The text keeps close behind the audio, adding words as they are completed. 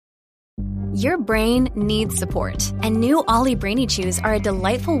Your brain needs support, and new Ollie Brainy Chews are a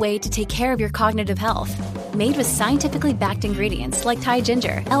delightful way to take care of your cognitive health. Made with scientifically backed ingredients like Thai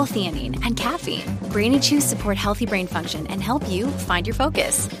ginger, L-theanine, and caffeine, Brainy Chews support healthy brain function and help you find your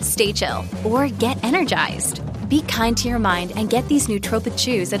focus, stay chill, or get energized. Be kind to your mind and get these nootropic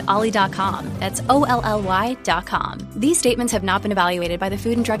chews at ollie.com. That's OLLY.com. These statements have not been evaluated by the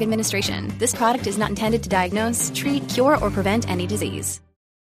Food and Drug Administration. This product is not intended to diagnose, treat, cure, or prevent any disease.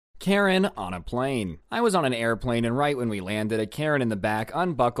 Karen on a plane. I was on an airplane, and right when we landed, a Karen in the back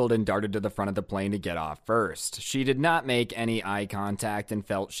unbuckled and darted to the front of the plane to get off first. She did not make any eye contact and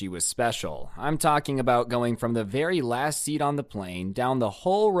felt she was special. I'm talking about going from the very last seat on the plane down the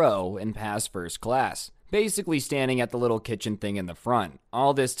whole row and past first class. Basically standing at the little kitchen thing in the front.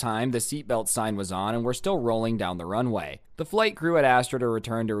 All this time, the seatbelt sign was on and we're still rolling down the runway. The flight crew had asked her to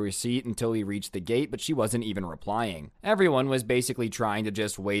return to her seat until we reached the gate, but she wasn't even replying. Everyone was basically trying to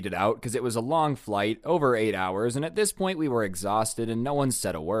just wait it out because it was a long flight, over 8 hours, and at this point we were exhausted and no one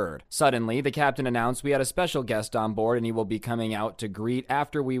said a word. Suddenly, the captain announced we had a special guest on board and he will be coming out to greet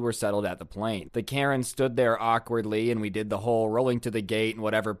after we were settled at the plane. The Karen stood there awkwardly and we did the whole rolling to the gate and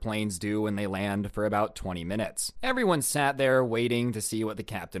whatever planes do when they land for about 20 minutes. Everyone sat there waiting to see what the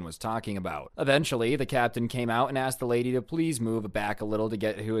captain was talking about. Eventually, the captain came out and asked the lady to please move back a little to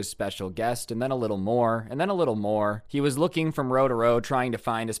get to his special guest, and then a little more, and then a little more. He was looking from row to row trying to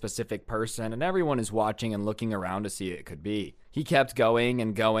find a specific person, and everyone is watching and looking around to see who it could be. He kept going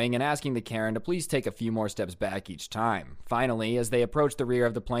and asking the Karen to please take a few more steps back each time. Finally, as they approached the rear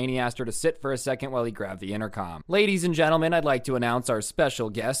of the plane, he asked her to sit for a second while he grabbed the intercom. Ladies and gentlemen, I'd like to announce our special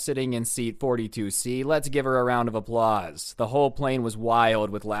guest sitting in seat 42C. Let's give her a round of applause. The whole plane was wild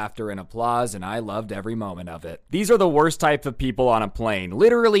with laughter and applause, and I loved every moment of it. These are the worst type of people on a plane.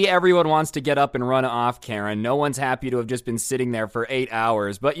 Literally everyone wants to get up and run off, Karen. No one's happy to have just been sitting there for 8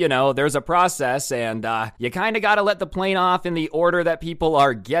 hours, but you know, there's a process, and you kind of got to let the plane off in the order that people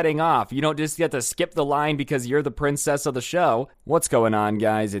are getting off. You don't just get to skip the line because you're the princess of the show. What's going on,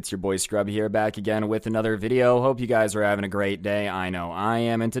 guys? It's your boy Scrub here, back again with another video. Hope you guys are having a great day. I know I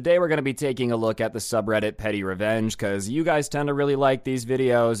am. And today we're going to be taking a look at the subreddit Petty Revenge, because you guys tend to really like these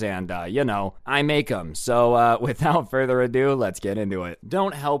videos, and you know, I make them. So without further ado, let's get into it.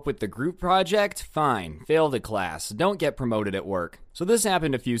 Don't help with the group project? Fine. Fail the class. Don't get promoted at work. So this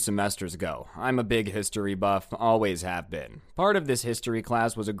happened a few semesters ago. I'm a big history buff, always have been. Part of this history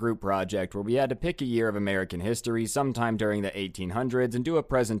class was a group project where we had to pick a year of American history sometime during the 1800s and do a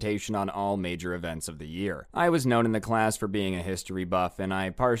presentation on all major events of the year. I was known in the class for being a history buff, and I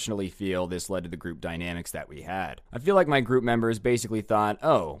partially feel this led to the group dynamics that we had. I feel like my group members basically thought,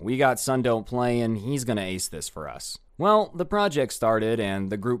 oh, we got Sun Don't Play and he's gonna ace this for us. Well, the project started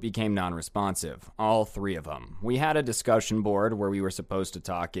and the group became non-responsive, all three of them. We had a discussion board where we were supposed to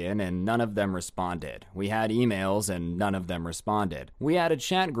talk in and none of them responded. We had emails and none of them responded. We had a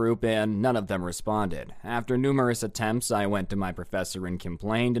chat group and none of them responded. After numerous attempts, I went to my professor and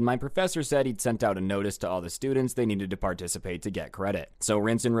complained, and my professor said he'd sent out a notice to all the students they needed to participate to get credit. So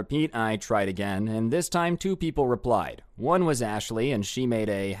rinse and repeat, I tried again, and this time 2 people replied. One was Ashley, and she made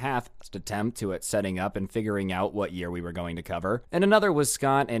a half-assed attempt at setting up and figuring out what year we were going to cover. And another was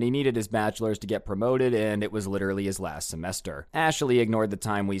Scott, and he needed his bachelor's to get promoted, and it was literally his last semester. Ashley ignored the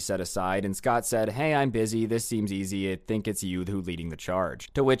time we set aside, and Scott said, hey, I'm busy, this seems easy, I think it's you who's leading the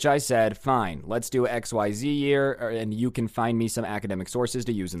charge. To which I said, fine, let's do XYZ year, and you can find me some academic sources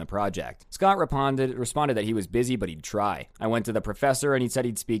to use in the project. Scott responded that he was busy, but he'd try. I went to the professor, and he said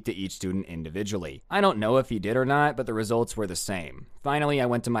he'd speak to each student individually. I don't know if he did or not, but the results were the same. Finally, I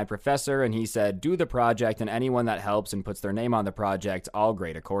went to my professor, and he said, do the project, and anyone that helps and puts their name on the project, I'll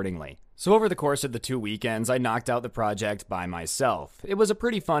grade accordingly. So over the course of the 2 weekends, I knocked out the project by myself. It was a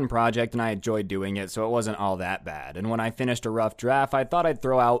pretty fun project and I enjoyed doing it, so it wasn't all that bad. And when I finished a rough draft, I thought I'd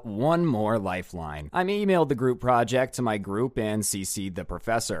throw out one more lifeline. I emailed the group project to my group and CC'd the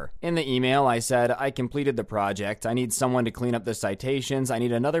professor. In the email, I said, I completed the project, I need someone to clean up the citations, I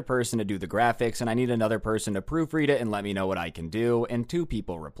need another person to do the graphics, and I need another person to proofread it and let me know what I can do, and 2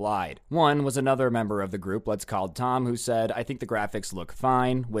 people replied. One was another member of the group, let's call Tom, who said, I think the graphics look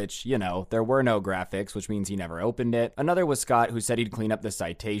fine, which, you know, there were no graphics, which means he never opened it. Another was Scott, who said he'd clean up the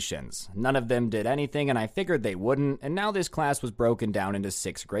citations. None of them did anything, and I figured they wouldn't, and now this class was broken down into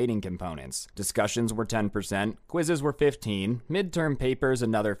 6 grading components. Discussions were 10%, quizzes were 15, midterm papers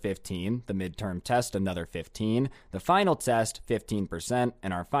another 15, the midterm test another 15, the final test 15%,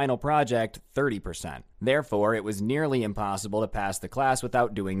 and our final project 30%. Therefore, it was nearly impossible to pass the class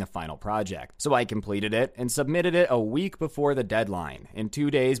without doing the final project. So I completed it and submitted it a week before the deadline. And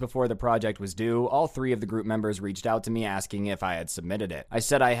 2 days before the the project was due, all 3 of the group members reached out to me asking if I had submitted it. I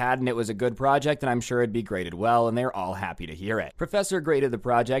said I had and it was a good project and I'm sure it'd be graded well, and they're all happy to hear it. Professor graded the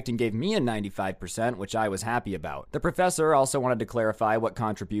project and gave me a 95%, which I was happy about. The professor also wanted to clarify what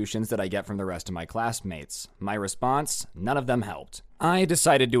contributions did I get from the rest of my classmates. My response? None of them helped. I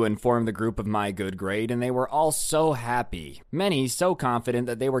decided to inform the group of my good grade, and they were all so happy. Many so confident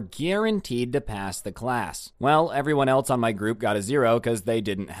that they were guaranteed to pass the class. Well, everyone else on my group got a 0 because they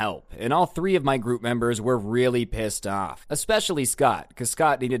didn't help, and all 3 of my group members were really pissed off. Especially Scott, because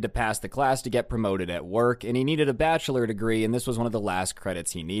Scott needed to pass the class to get promoted at work, and he needed a bachelor degree, and this was one of the last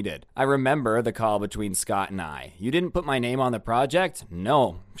credits he needed. I remember the call between Scott and I. "You didn't put my name on the project?"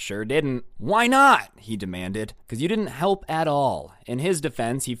 "No, sure didn't." "Why not?" he demanded. "'Cause you didn't help at all." In his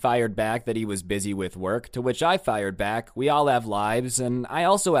defense, he fired back that he was busy with work, to which I fired back, "We all have lives, and I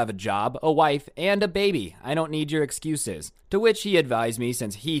also have a job, a wife, and a baby. I don't need your excuses." To which he advised me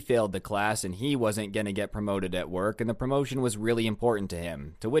since he failed the class and he wasn't going to get promoted at work and the promotion was really important to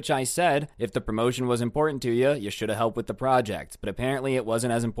him. To which I said, if the promotion was important to you, you should have helped with the project. But apparently it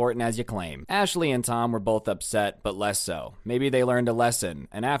wasn't as important as you claim. Ashley and Tom were both upset, but less so. Maybe they learned a lesson.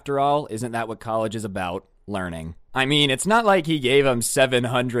 And after all, isn't that what college is about? Learning. I mean, it's not like he gave him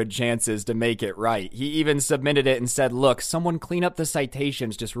 700 chances to make it right. He even submitted it and said, "Look, someone clean up the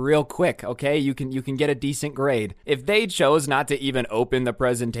citations just real quick, okay? You can get a decent grade." If they chose not to even open the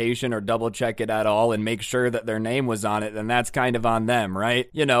presentation or double check it at all and make sure that their name was on it, then that's kind of on them, right?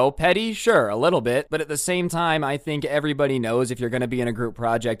 You know, petty? Sure, a little bit. But at the same time, I think everybody knows if you're going to be in a group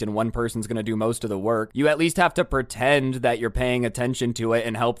project and one person's going to do most of the work, you at least have to pretend that you're paying attention to it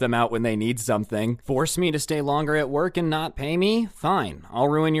and help them out when they need something. Force me to stay longer at work and not pay me? Fine, I'll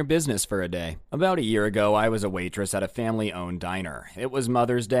ruin your business for a day. About a year ago, I was a waitress at a family-owned diner. It was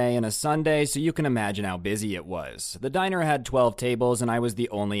Mother's Day and a Sunday, so you can imagine how busy it was. The diner had 12 tables, and I was the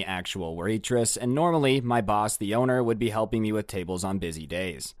only actual waitress, and normally, my boss, the owner, would be helping me with tables on busy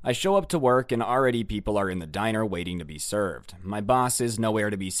days. I show up to work, and already people are in the diner waiting to be served. My boss is nowhere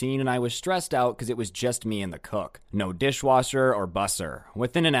to be seen, and I was stressed out because it was just me and the cook. No dishwasher or busser.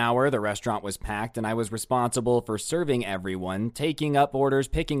 Within an hour, the restaurant was packed, and I was responsible for serving everyone, taking up orders,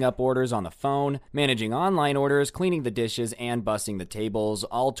 picking up orders on the phone, managing online orders, cleaning the dishes, and bussing the tables,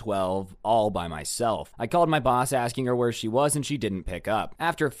 all 12, all by myself. I called my boss asking her where she was, and she didn't pick up.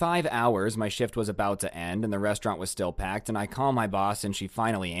 After 5 hours, my shift was about to end, and the restaurant was still packed, and I called my boss, and she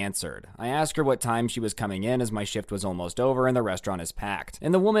finally answered. I asked her what time she was coming in, as my shift was almost over, and the restaurant is packed.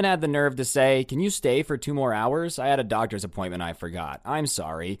 And the woman had the nerve to say, "Can you stay for 2 more hours? I had a doctor's appointment I forgot. I'm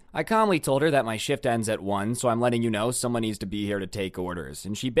sorry." I calmly told her that my shift ends at 1, so I'm letting you know someone needs to be here to take orders,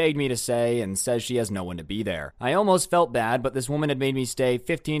 and she begged me to stay and says she has no one to be there. I almost felt bad, but this woman had made me stay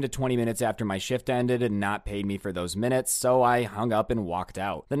 15 to 20 minutes after my shift ended and not paid me for those minutes, so I hung up and walked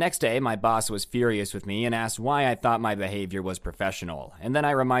out. The next day, my boss was furious with me and asked why I thought my behavior was professional, and then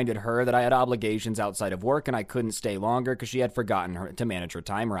I reminded her that I had obligations outside of work and I couldn't stay longer because she had forgotten her to manage her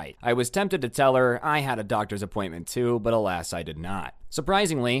time right. I was tempted to tell her I had a doctor's appointment too, but alas, I did not.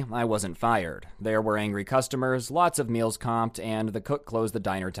 Surprisingly, I wasn't fired. There were angry customers, lots of meals comped, and the cook closed the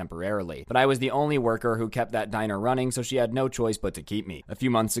diner temporarily. But I was the only worker who kept that diner running, so she had no choice but to keep me. A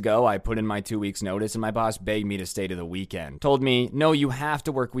few months ago, I put in my 2 weeks notice and my boss begged me to stay to the weekend. Told me, "No, you have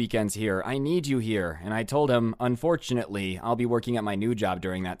to work weekends here. I need you here." And I told him, "Unfortunately, I'll be working at my new job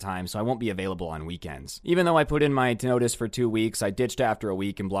during that time, so I won't be available on weekends." Even though I put in my notice for 2 weeks, I ditched after a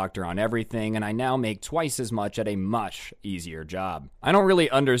week and blocked her on everything, and I now make twice as much at a much easier job. I don't really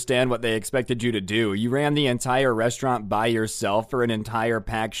understand what they expected you to do. You ran the entire restaurant by yourself for an entire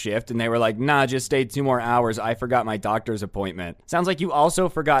packed shift, and they were like, "Nah, just stay 2 more hours. I forgot my doctor's appointment." Sounds like you also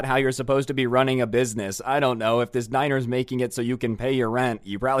forgot how you're supposed to be running a business. I don't know. If this diner's making it so you can pay your rent,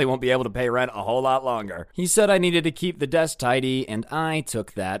 you probably won't be able to pay rent a whole lot longer. He said I needed to keep the desk tidy, and I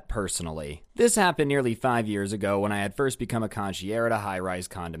took that personally. This happened nearly 5 years ago when I had first become a concierge at a high-rise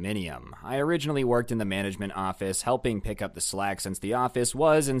condominium. I originally worked in the management office, helping pick up the slack since the office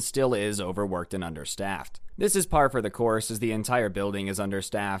was and still is overworked and understaffed. This is par for the course as the entire building is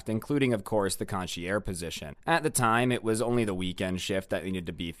understaffed, including, of course, the concierge position. At the time, it was only the weekend shift that needed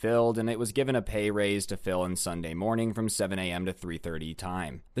to be filled, and it was given a pay raise to fill on Sunday morning from 7 a.m. to 3:30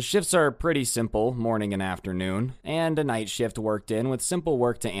 time. The shifts are pretty simple, morning and afternoon, and a night shift worked in with simple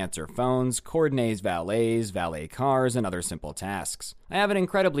work to answer phones, coordinate valets, valet cars, and other simple tasks. I have it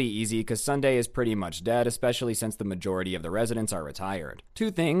incredibly easy because Sunday is pretty much dead, especially since the majority of the residents are retired.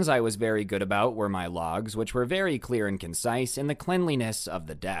 Two things I was very good about were my logs, which were very clear and concise, and the cleanliness of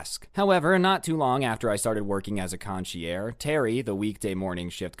the desk. However, not too long after I started working as a concierge, Terry, the weekday morning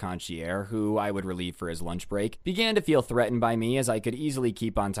shift concierge, who I would relieve for his lunch break, began to feel threatened by me as I could easily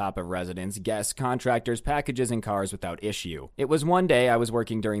keep on top of residents, guests, contractors, packages, and cars without issue. It was one day I was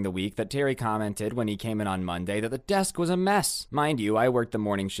working during the week that Terry commented when he came in on Monday that the desk was a mess. Mind you, I worked the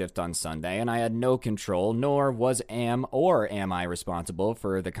morning shift on Sunday and I had no control, nor am I responsible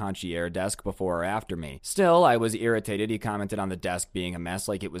for the concierge desk before or after me. Still, I was irritated he commented on the desk being a mess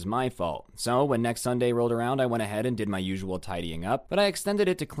like it was my fault. So when next Sunday rolled around, I went ahead and did my usual tidying up, but I extended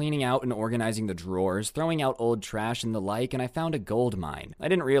it to cleaning out and organizing the drawers, throwing out old trash and the like, and I found a gold mine. I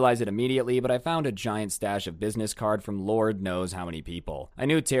didn't realize it immediately, but I found a giant stash of business cards from Lord knows how many people. I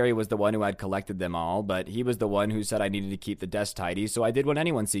knew Terry was the one who had collected them all, but he was the one who said I needed to keep the desk tidy, so I did what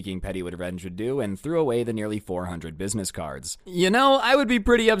anyone seeking petty revenge would do and threw away the nearly 400 business cards. You know, I would be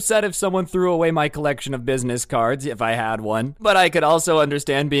pretty upset if someone threw away my collection of business cards if I had one, but I could also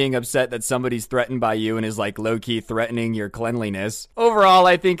understand being upset that somebody's threatened by you and is like low-key threatening your cleanliness. Overall,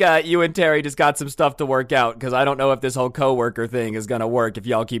 I think you and Terry just got some stuff to work out, because I don't know if this whole coworker thing is gonna work if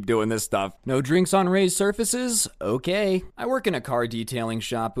y'all keep doing this stuff. No drinks on raised surfaces? Okay. I work in a car detailing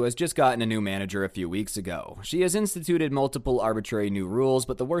shop who has just gotten a new manager a few weeks ago. She has instituted multiple arbitrary new rules,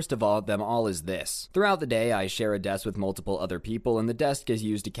 but the worst of them all is this. Throughout the day, I share a desk with multiple other people, and the desk is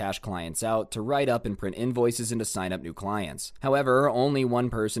used to cash clients out, to write up and print invoices, and to sign up new clients. However, only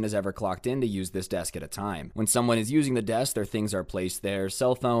one person is ever clocked in to use this desk at a time. When someone is using the desk, their things are placed there,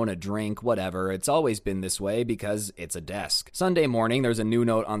 cell phone, a drink, whatever. It's always been this way because it's a desk. Sunday morning, there's a new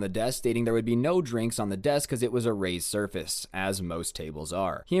note on the desk stating there would be no drinks on the desk because it was a raised surface, as most tables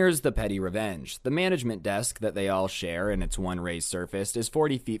are. Here's the petty revenge. The management desk that they all share, and it's one raised surface, is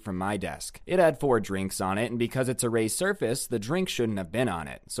 40 feet from my desk. It had 4 drinks on it, and because it's a raised surface, the drinks shouldn't have been on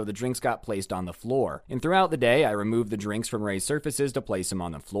it, so the drinks got placed on the floor. And throughout the day, I removed the drinks from raised surfaces to place them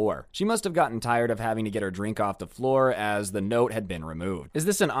on the floor. She must have gotten tired of having to get her drink off the floor as the note had been removed. Is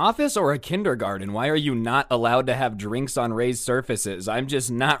this an office or a kindergarten? Why are you not allowed to have drinks on raised surfaces? I'm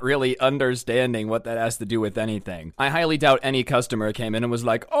just not really understanding what that has to do with anything. I highly doubt any customer came in and was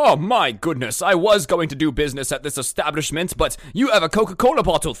like, "Oh my goodness, I was going to do business at this establishment, but you have a Coca-Cola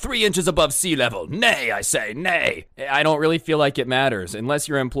bottle 3 inches above sea level. Nay, I say, nay." I don't really feel like it matters, unless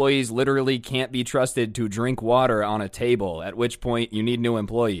your employees literally can't be trusted to drink water on a table, at which point you need new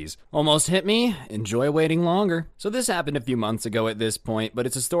employees. Almost hit me. Enjoy waiting longer. So this happened a few months ago at this point, but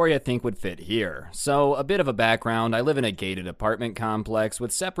it's a story I think would fit here. So a bit of a background, I live in a gated apartment complex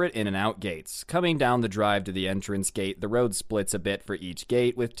with separate in and out gates. Coming down the drive to the entrance gate, the road splits a bit for each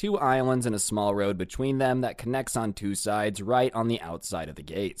gate, with 2 islands and a small road between them that connects on 2 sides right on the outside of the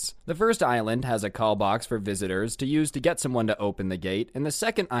gates. The first island has a call box for visitors to use to get someone to open the gate, and the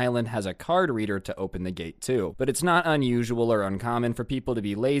second island has a card reader to open the gate too. But it's not unusual or uncommon for people to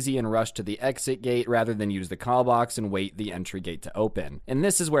be lazy and rush to the exit gate rather than use the call box and wait the entry gate to open. And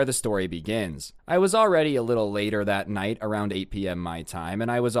this is where the story begins. I was already a little later that night, around 8 p.m. my time,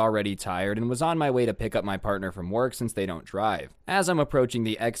 and I was already tired and was on my way to pick up my partner from work since they don't drive. As I'm approaching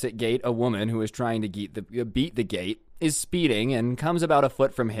the exit gate, a woman who is trying to beat the gate is speeding and comes about a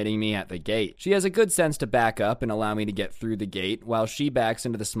foot from hitting me at the gate. She has a good sense to back up and allow me to get through the gate while she backs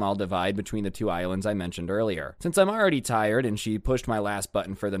into the small divide between the 2 islands I mentioned earlier. Since I'm already tired and she pushed my last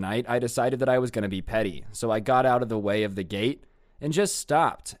button for the night, I decided that I was going to be petty. So I got out of the way of the gate and just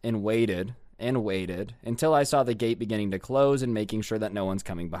stopped and waited until I saw the gate beginning to close and making sure that no one's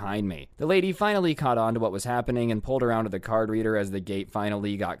coming behind me. The lady finally caught on to what was happening and pulled around to the card reader as the gate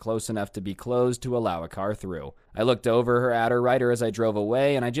finally got close enough to be closed to allow a car through. I looked over at her right as I drove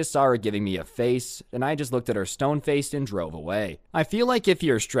away, and I just saw her giving me a face, and I just looked at her stone-faced and drove away. I feel like if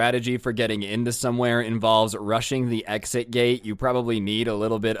your strategy for getting into somewhere involves rushing the exit gate, you probably need a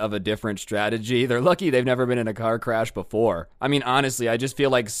little bit of a different strategy. They're lucky they've never been in a car crash before. I mean, honestly, I just feel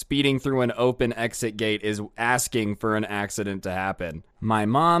like speeding through an open exit gate is asking for an accident to happen. My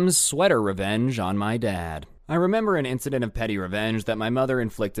mom's sweater revenge on my dad. I remember an incident of petty revenge that my mother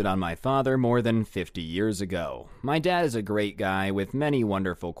inflicted on my father more than 50 years ago. My dad is a great guy with many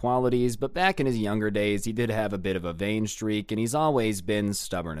wonderful qualities, but back in his younger days, he did have a bit of a vain streak, and he's always been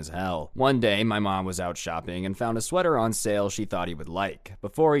stubborn as hell. One day, my mom was out shopping and found a sweater on sale she thought he would like.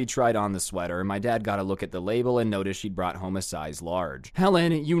 Before he tried on the sweater, my dad got a look at the label and noticed she'd brought home a size large.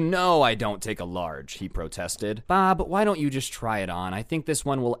 "Helen, you know I don't take a large," he protested. "Bob, why don't you just try it on? I think this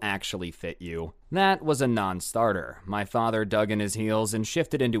one will actually fit you." That was a non-starter. My father dug in his heels and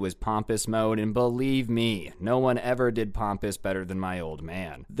shifted into his pompous mode, and believe me, no one ever did pompous better than my old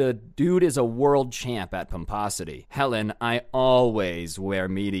man. The dude is a world champ at pomposity. Helen, I always wear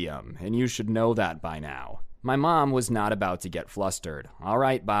medium, and you should know that by now. My mom was not about to get flustered. All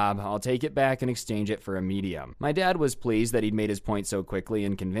right, Bob, I'll take it back and exchange it for a medium. My dad was pleased that he'd made his point so quickly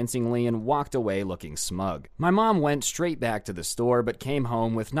and convincingly and walked away looking smug. My mom went straight back to the store but came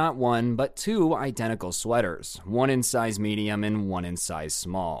home with not one but two identical sweaters, one in size medium and one in size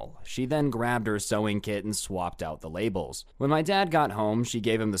small. She then grabbed her sewing kit and swapped out the labels. When my dad got home, she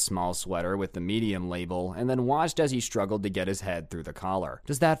gave him the small sweater with the medium label and then watched as he struggled to get his head through the collar.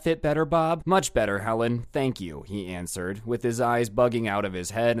 Does that fit better, Bob? Much better, Helen. Thank you, he answered, with his eyes bugging out of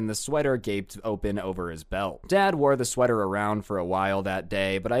his head and the sweater gaped open over his belt. Dad wore the sweater around for a while that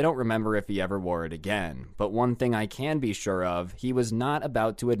day, but I don't remember if he ever wore it again. But one thing I can be sure of, he was not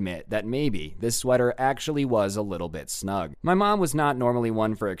about to admit that maybe this sweater actually was a little bit snug. My mom was not normally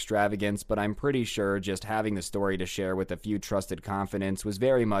one for extravagance, but I'm pretty sure just having the story to share with a few trusted confidants was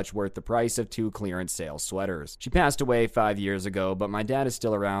very much worth the price of 2 clearance sale sweaters. She passed away 5 years ago, but my dad is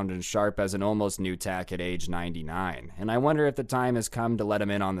still around and sharp as an almost new tack at age 99, and I wonder if the time has come to let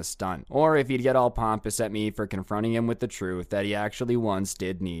him in on the stunt, or if he'd get all pompous at me for confronting him with the truth that he actually once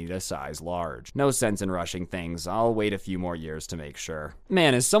did need a size large. No sense in rushing things. I'll wait a few more years to make sure.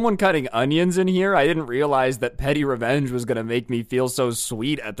 Man, is someone cutting onions in here? I didn't realize that petty revenge was gonna make me feel so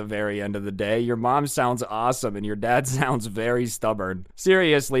sweet at the very end of the day. Your mom sounds awesome, and your dad sounds very stubborn.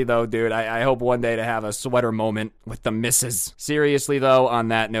 Seriously though, dude, I hope one day to have a sweater moment with the missus. Seriously though, on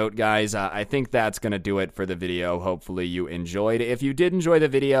that note, guys, I think that's gonna do it for the video. Hopefully you enjoyed. If you did enjoy the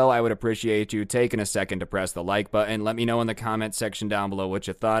video, I would appreciate you taking a second to press the like button. Let me know in the comment section down below what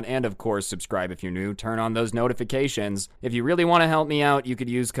you thought, and of course subscribe if you're new. Turn on those notifications. If you really want to help me out, you could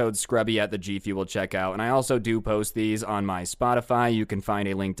use code SCRUBBY at the G Fuel checkout, and I also do post these on my Spotify. You can find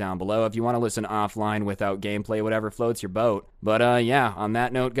a link down below if you want to listen offline without gameplay, whatever floats your boat. But yeah, on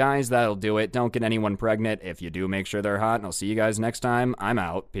that note, guys, that'll do it. Don't get anyone pregnant. If you do, make sure they're hot, and I'll see you guys next time. I'm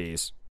out. Peace.